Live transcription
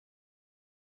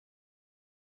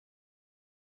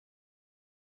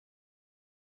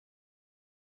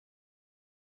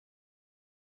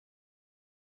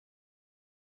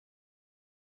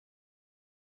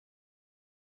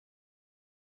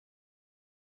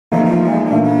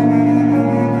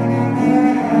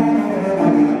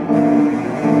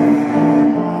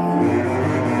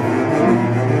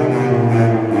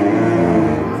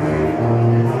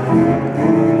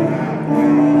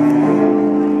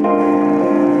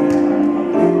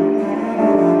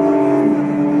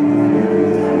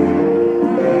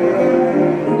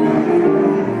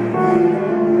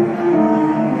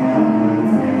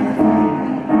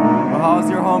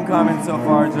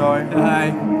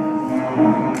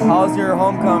How's your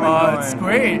homecoming going? It's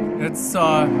great. It's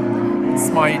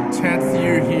my 10th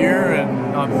year here,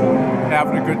 and I'm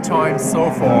having a good time so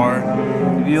far.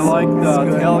 Did you like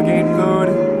the tailgate food?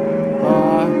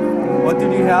 What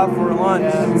did you have for lunch?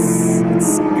 Yeah,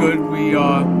 it's good. We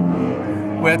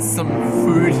had some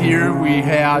food here. We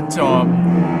had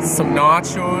some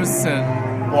nachos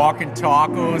and walking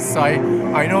tacos.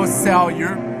 I know, Sal,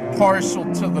 you're partial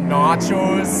to the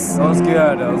nachos. That was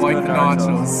good. That was like good the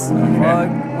nachos. Okay. Well, I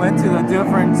went to the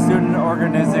different student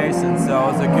organizations, so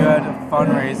it was a good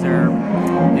fundraiser.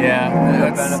 Yeah,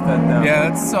 to benefit them. Yeah,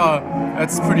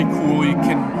 that's pretty cool. You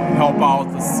can help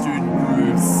out the student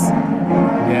groups.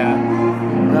 Yeah,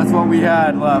 that's what we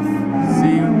had left.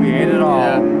 See, we ate it all.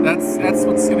 Yeah, that's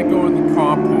what's gonna go in the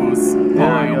compost pile.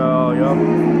 There we go. Yep.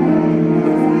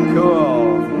 Cool.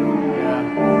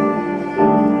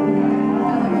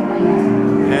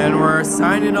 And we're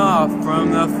signing off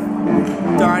from the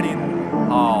dining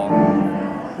hall,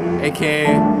 aka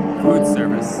food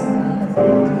service.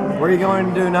 What are you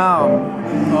going to do now?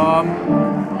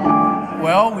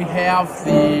 Well, we have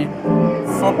the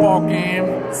football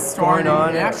game starting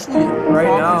on actually right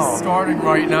now. Starting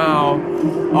right now.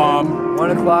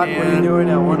 1 o'clock. What are you doing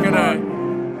at 1 o'clock? We're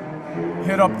gonna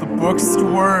hit up the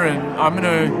bookstore, and I'm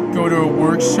gonna go to a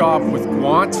workshop with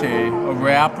Guante, a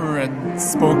rapper and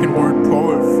spoken word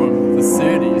poet from the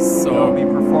city. So you'll be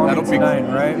performing tonight,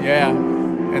 cool. right? Yeah.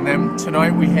 And then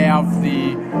tonight we have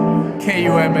the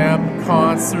UMM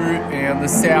concert, and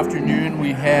this afternoon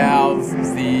we have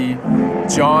the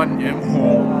John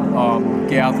Imholt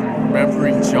gathering,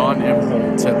 remembering John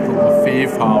Imholt at the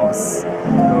LaFave House.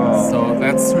 Cool. So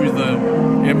that's who the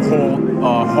Imholt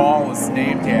Hall is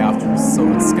named after,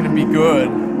 so it's going to be good.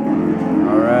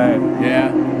 All right. Yeah.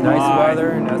 Nice weather,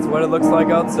 and that's what it looks like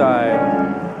outside.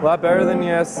 A lot better than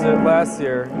last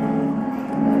year.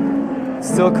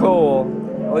 Still cold.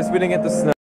 At least we didn't get the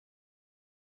snow.